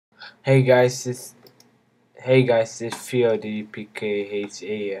Hey guys, this vldpkha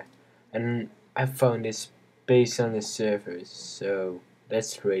here, and I found this base on the server, so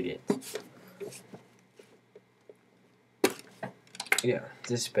let's raid it. Yeah,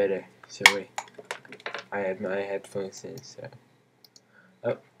 this is better. Sorry, I had my headphones in, so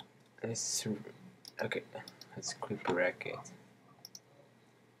oh, let's okay. Let's quick wreck it.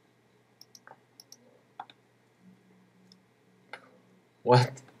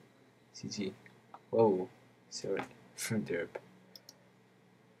 What? CG. Whoa, sorry. From derp.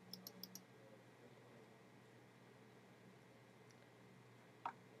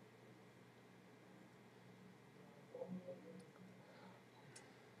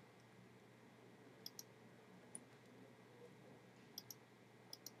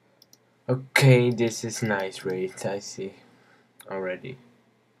 Okay, this is nice raid. I see already.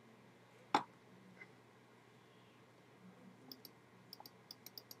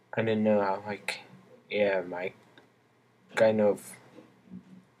 I don't know how yeah, my kind of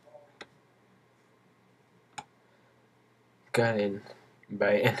got in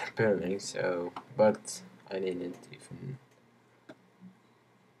by end building, so but I didn't even.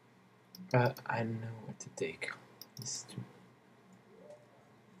 But I don't know what to take. This to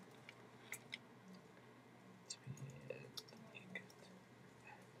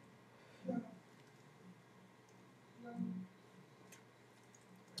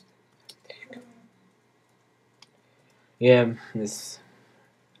yeah, this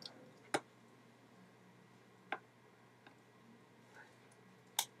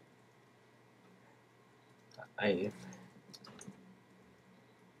I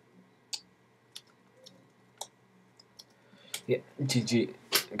yeah GG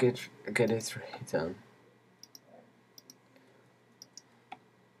get it right down.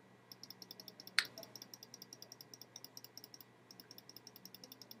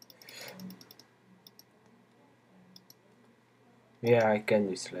 Yeah, I can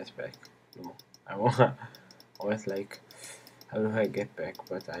do slash back. No, I want. I was like, how do I get back?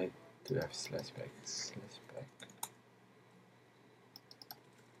 But I do have slash back. Slash back.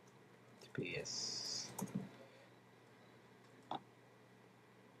 PS.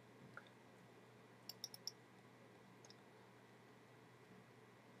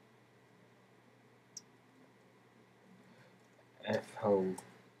 F home.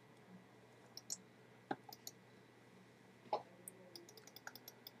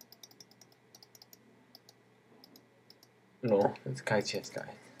 No, that's Kai chest guy.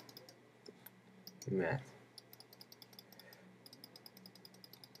 Math.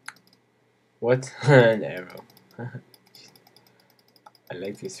 What? An arrow. I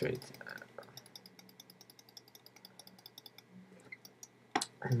like this rate.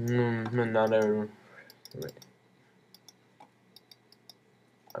 Another.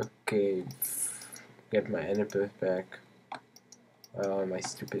 Okay, get my enemy back. My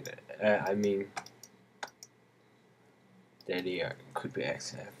stupid. I mean, Daddy could be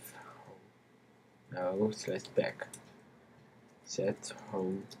XF. No, slash back. Set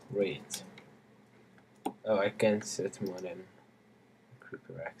home rate. Oh, I can't set more than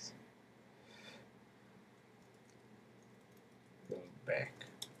Creeper X. Go back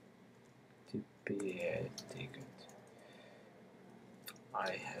to be a ticket.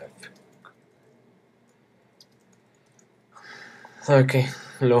 I have. Okay,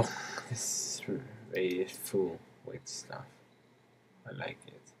 look, this rate is full with stuff. I like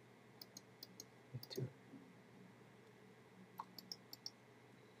it. Me too.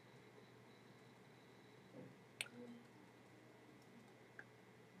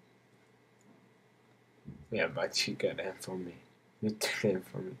 Yeah, but she got them for me. You took them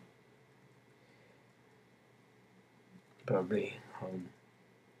for me. Probably home.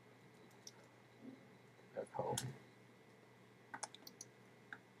 At home.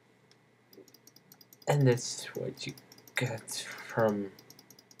 And that's what you get from,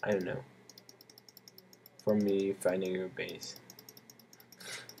 I don't know, from me finding your base.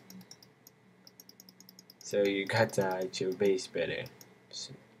 So you got to hide your base better.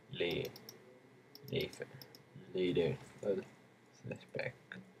 So later. Well, slash back.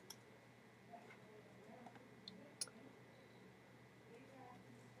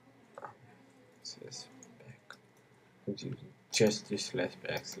 Slash back. Just do slash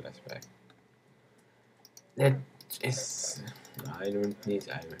back. That is. No, I don't need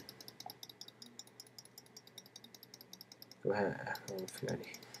iron. Go ahead. Oh,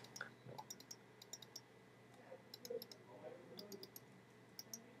 Fury.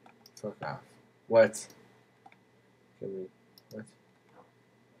 Fuck off. What? Give me. What?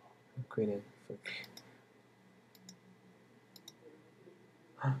 I'm quitting. Fuck.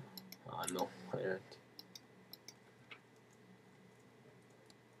 no, I don't.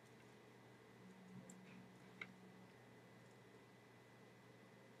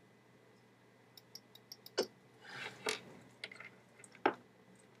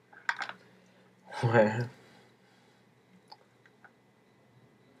 Where?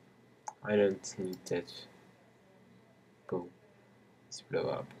 I don't need that. Boom. Let's blow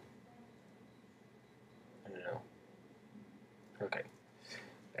up. I don't know. Okay.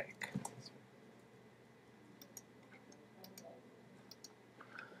 Back.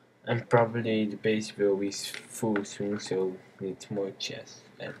 And probably the base will be full soon, so need more chests.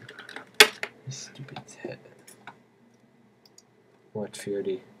 And stupid head. What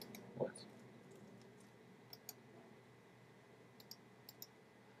Fury? What?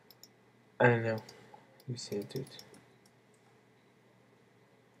 I don't know. You said it.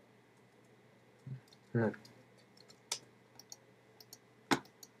 No.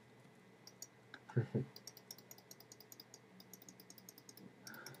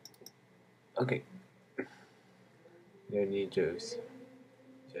 Okay. Don't need those.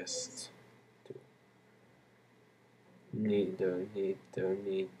 Just two. Don't need.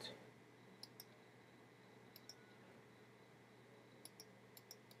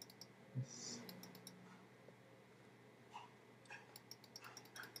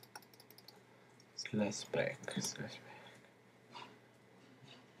 Slash back.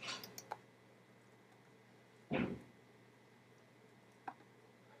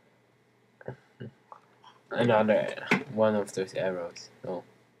 Another one of those arrows. No.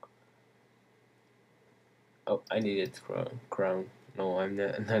 Oh, I needed crown. No, I'm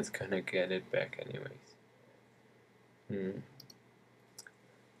not gonna get it back anyways.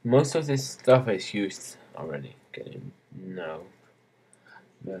 Most of this stuff is used already. Getting no,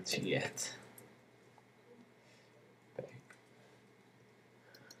 not yet.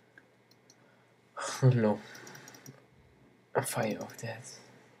 Oh no, a fire of that.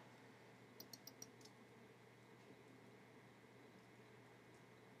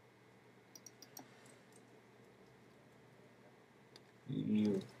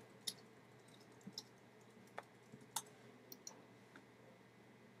 You.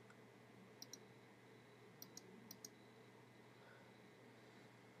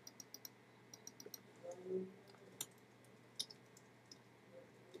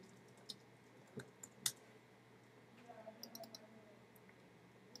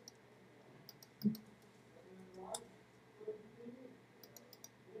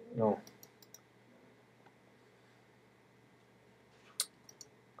 No.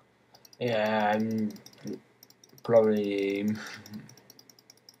 Yeah, I'm probably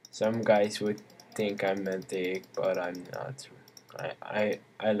some guys would think I'm a dick, but I'm not.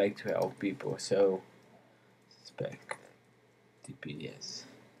 I like to help people, so spec DPS.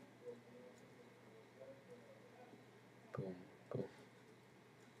 Boom, boom.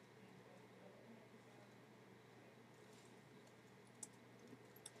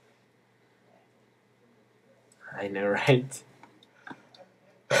 I know, right?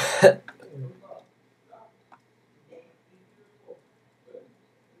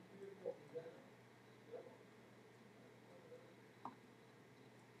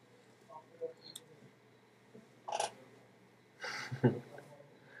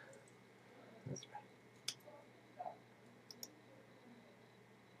 That's right.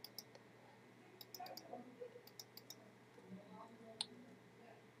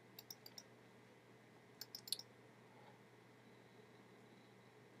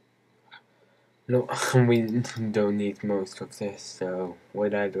 No, we don't need most of this, so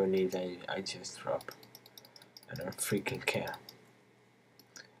what I don't need, I just drop. I don't freaking care.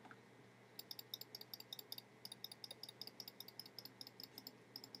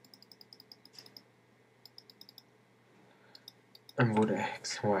 And what the heck,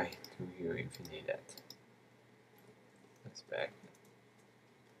 why do you even need that? That's back.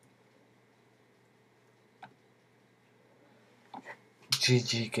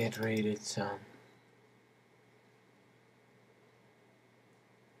 GG, get raided, son.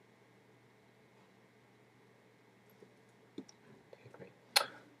 Okay, great.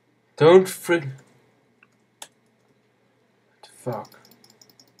 Don't freak. What the fuck?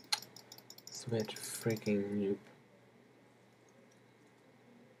 Sweat freaking noob.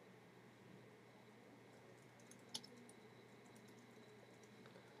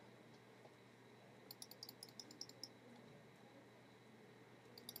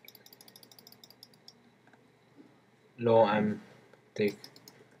 No, I'm thick.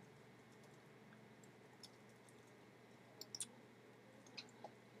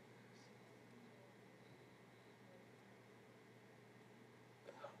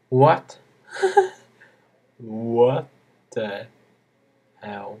 What? What the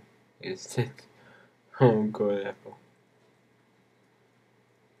hell is it? Oh god, Apple.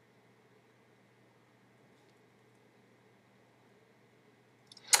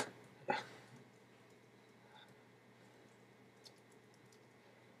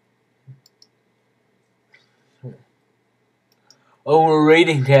 Oh, we're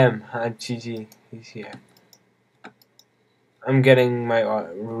raiding them. GG, he's here. I'm getting my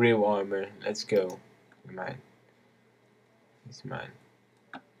real armor. Let's go. Mine. He's mine.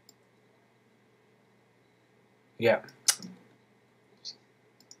 Yeah.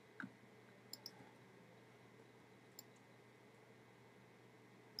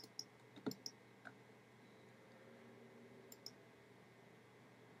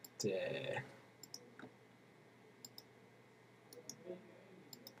 There.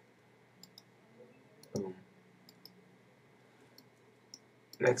 Boom.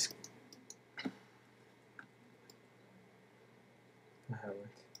 Let's have it.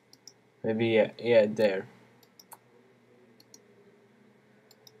 Maybe yeah, there.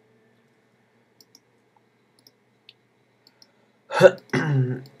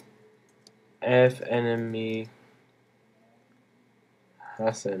 F enemy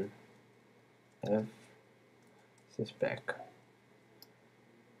Hassan. F is back.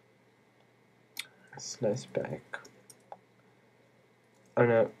 Slash back. Oh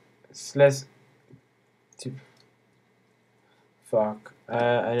no. Slash. Fuck.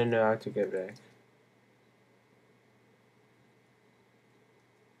 I don't know how to get back.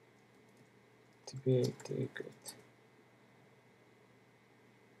 To be a ticket.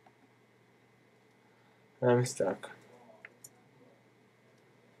 I'm stuck.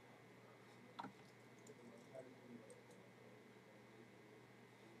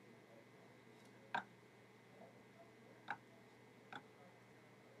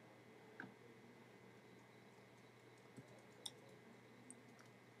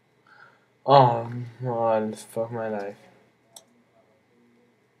 Oh, fuck my life.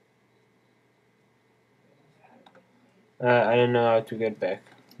 I don't know how to get back.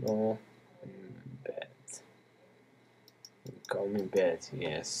 No. Bad. Call me bad,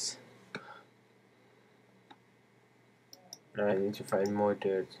 yes. Now I need to find more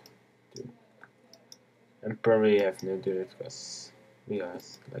dirt. And probably have no dirt because we are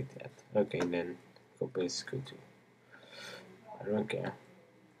like that. Okay, then go base good too. I don't care.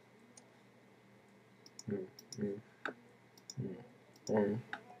 Mm, mm, mm, mm,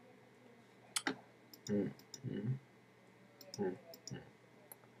 mm, mm, mm.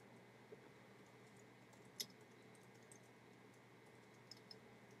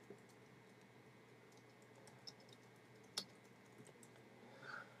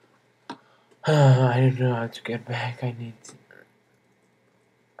 I don't know how to get back. I'm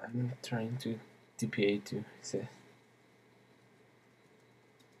trying to DPA to say.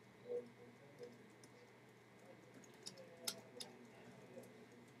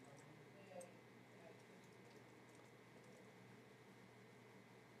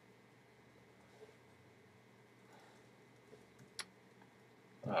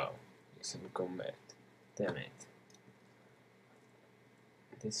 Oh, it's in combat. Damn it.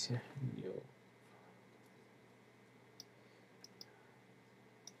 This yo.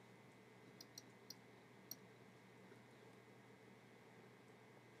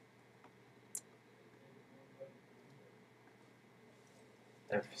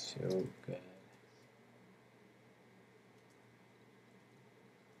 F so good.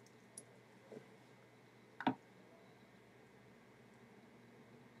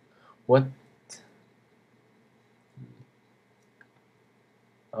 What?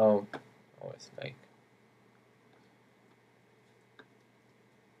 Oh, it's like.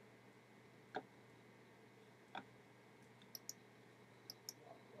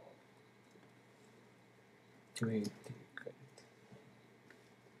 Doing good.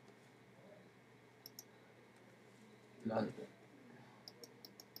 None.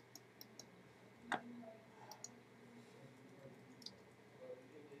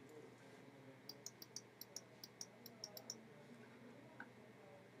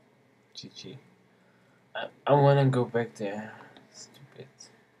 GG. I wanna go back there. Stupid.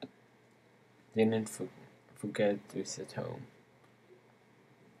 Didn't forget to set home.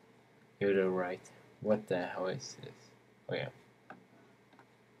 You're right. What the hell is this? Oh yeah.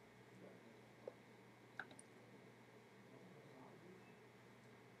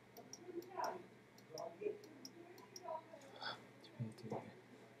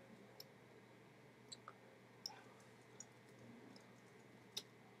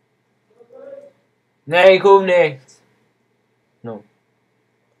 Nee, ik hoef niks. No.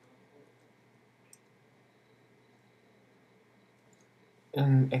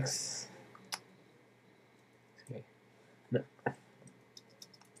 X. Okay. No.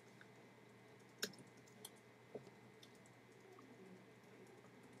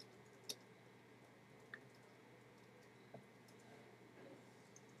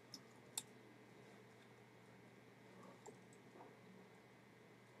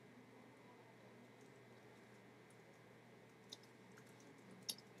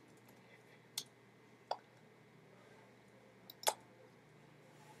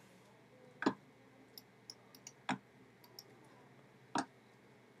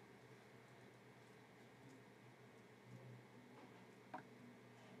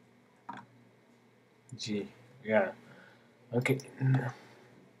 G. Yeah. Okay.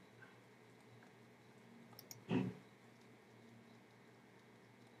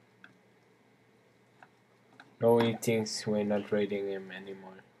 No, he thinks we're not raiding him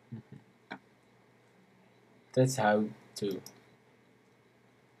anymore. That's how to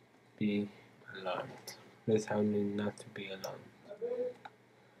be alarmed. That's how not to be alarmed.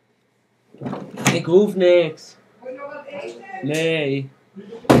 Ik hoef niks. Nee.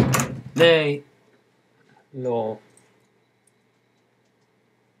 Nee. No.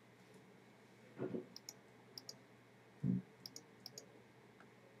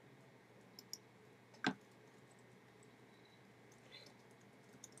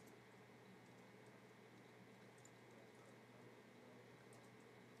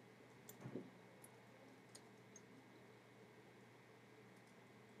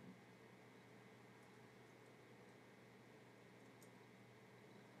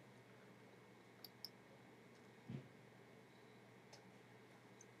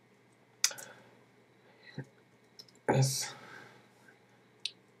 Yes.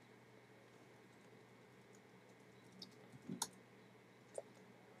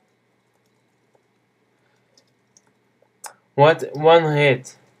 What? One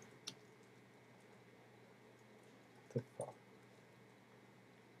hit. The fuck?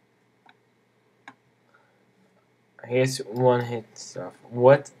 Here's one hit stuff.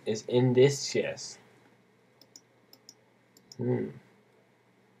 What is in this chest?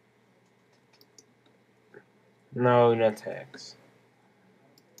 No, not hex.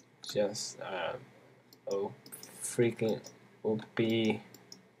 Just oh, freaking OP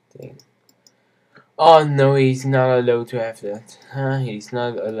thing. Oh no, he's not allowed to have that. Huh? He's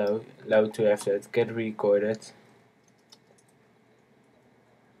not allowed to have that. Get recorded.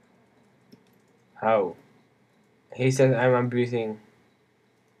 How? He said I'm abusing.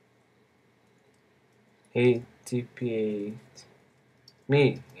 He TPA'd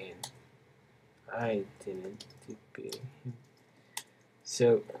me in. I didn't TPA him.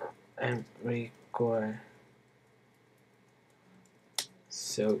 So I'm record.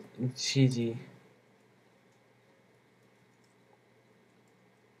 So GG.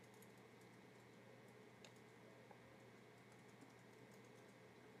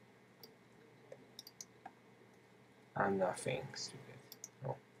 I'm nothing stupid.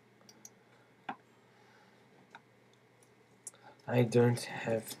 No. I don't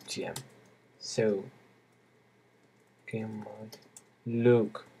have gem. So game mode.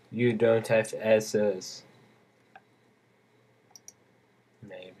 Look, you don't have S's.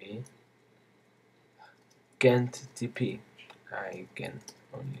 Maybe. Can't TP. I can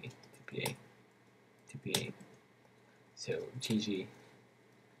only TPA. TPA. So GG.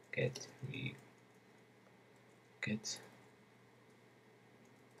 Get we get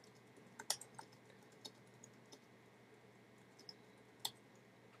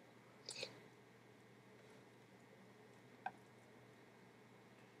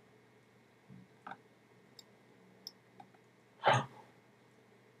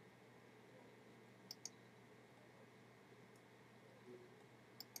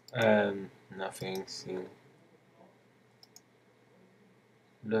nothing seen.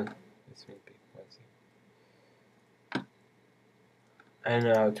 Look, let's make big ones. I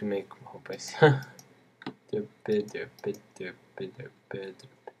know how to make hopes.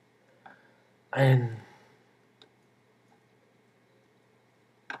 And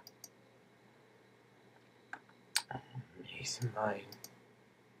he's mine.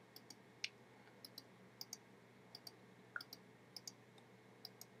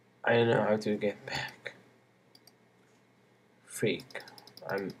 I know how to get back. Freak.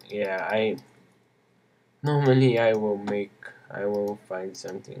 I normally I will find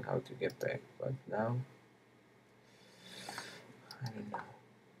something how to get back, but now I don't know.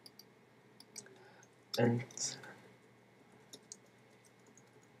 And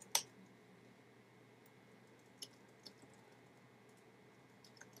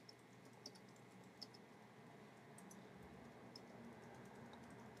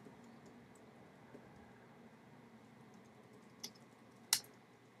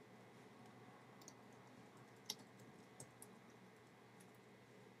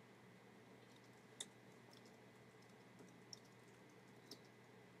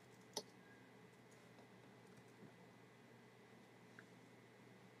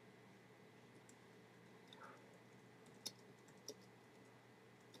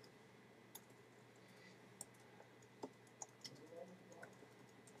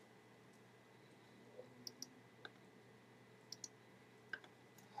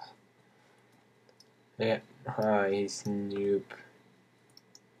Yeah, he's noob.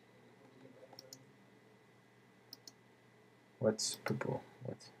 What's purple?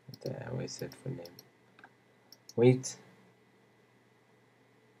 What the hell is that for name? Wait.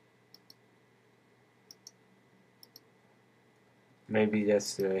 Maybe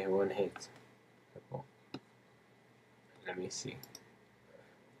that's the one hit. Purple. Let me see.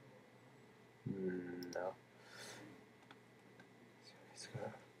 No. Let's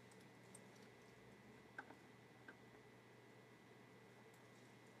go.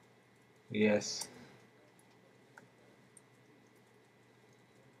 Yes.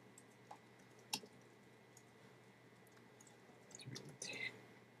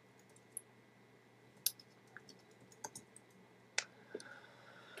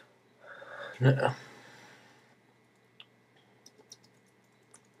 No.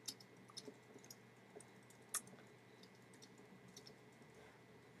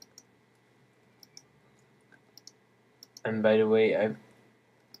 And by the way, I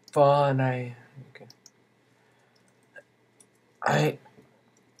thought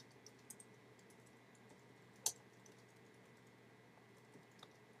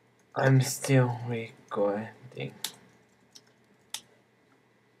I'm still recording.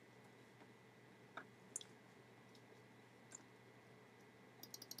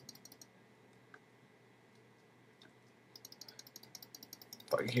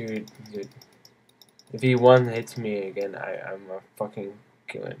 Fuck you, dude. If he one hits me again, I'm a fucking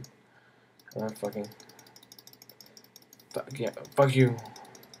kill him. I'm a fucking fuck yeah, fuck you.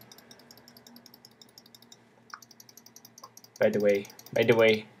 By the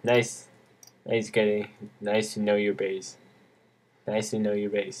way, nice getting, nice to know your base. Nice to know your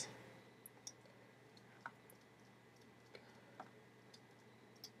base.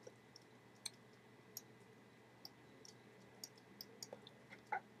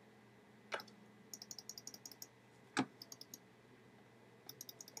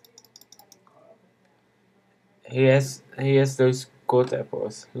 He has those gold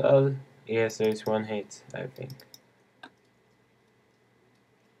apples. Lol. He has those one hit, I think.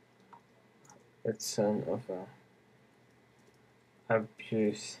 That son of a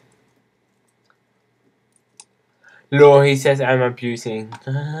abuse. Lol, he says I'm abusing.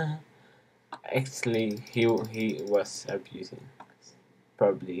 Actually, he was abusing.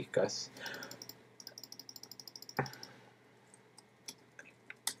 Probably because.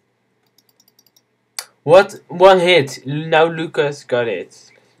 What? One hit. Now Lucas got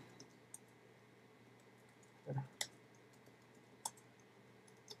it.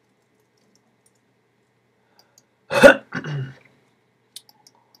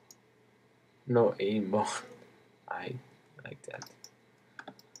 No aimbot. I like that.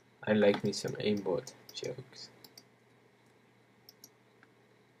 I like me some aimbot jokes.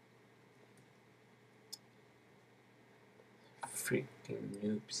 Freaking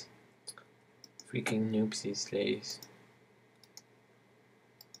noobs. Freaking noobs these days.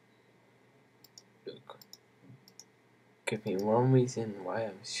 Look. Give me one reason why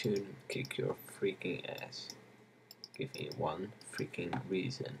I shouldn't kick your freaking ass. Give me one freaking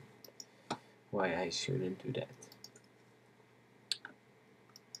reason why I shouldn't do that.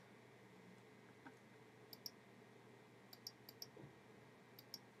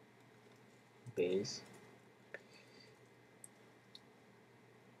 Base.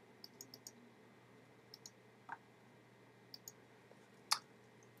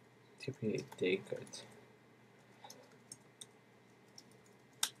 Typically take it.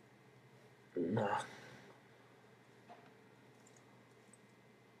 No.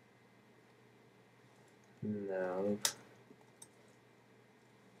 No.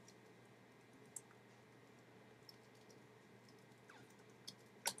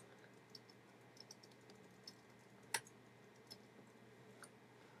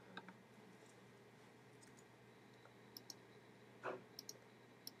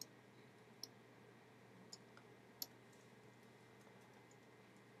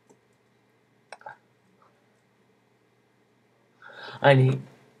 I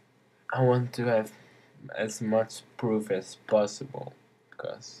want to have as much proof as possible,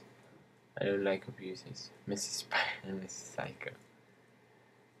 because I don't like abuses. Mrs. Spy and Mrs. Psycho.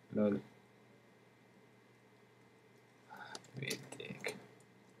 Lol. Weird dick.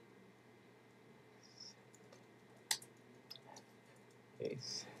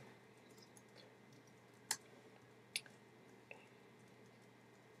 Yes.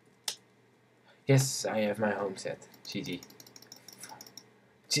 Yes, I have my home set. GG.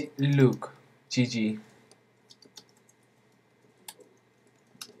 Luke. GG.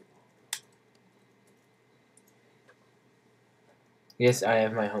 Yes, I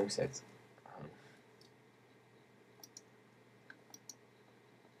have my home set.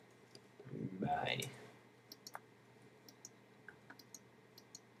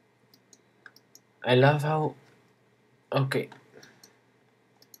 I love how. Okay.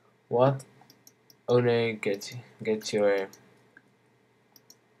 What? Owner get your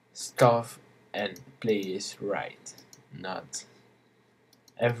stuff and plays right. Not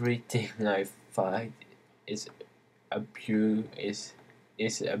everything I fight is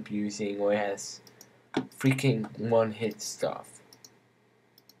is abusing or has freaking one hit stuff.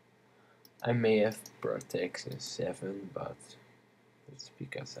 I may have protection 7, but it's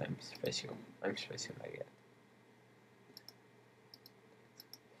because I'm special. I'm special like that.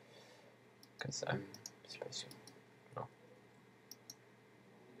 Because I'm special. No.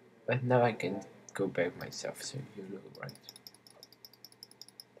 But now I can go back myself, so you know, right?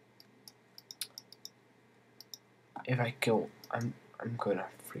 If I kill, I'm gonna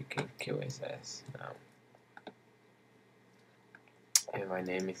freaking kill his ass now. And my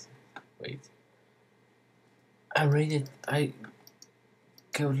name is, wait. I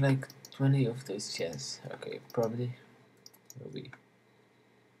killed like 20 of those chests. Okay, probably will be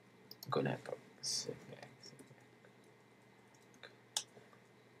gonna happen.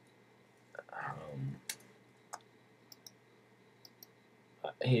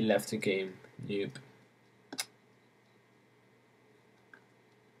 He left the game. Noob.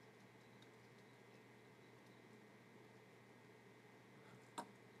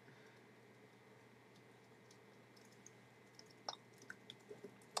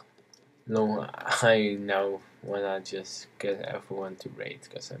 No, I now wanna just get everyone to raid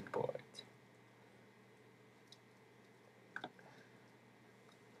because I'm bored.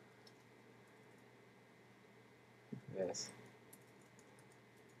 Yes.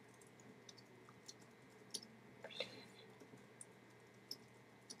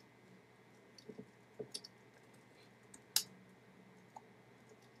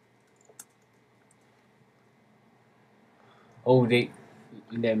 Oh, they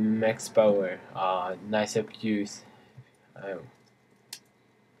max power. Nice abuse. Oh.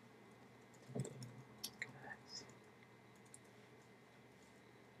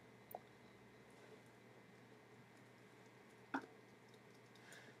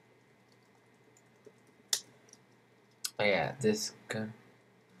 Oh yeah, this gun.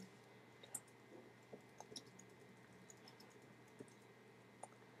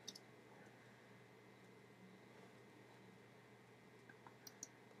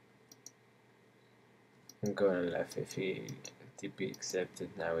 I'm gonna laugh if he TP accepted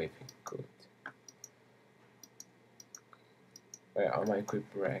now if he could. Where are my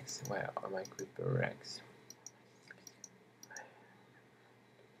creeper eggs? Where are my creeper eggs?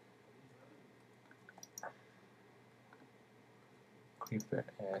 Creeper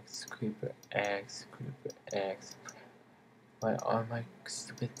eggs, creeper eggs, creeper eggs. Why are my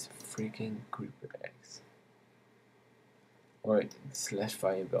stupid freaking creeper eggs? Or slash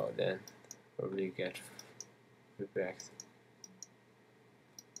fireball then. Probably get creeper eggs.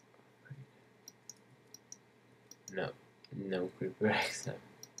 No, no creeper eggs. I'm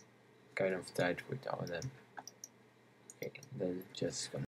kind of tired with all of them. Okay, then just gonna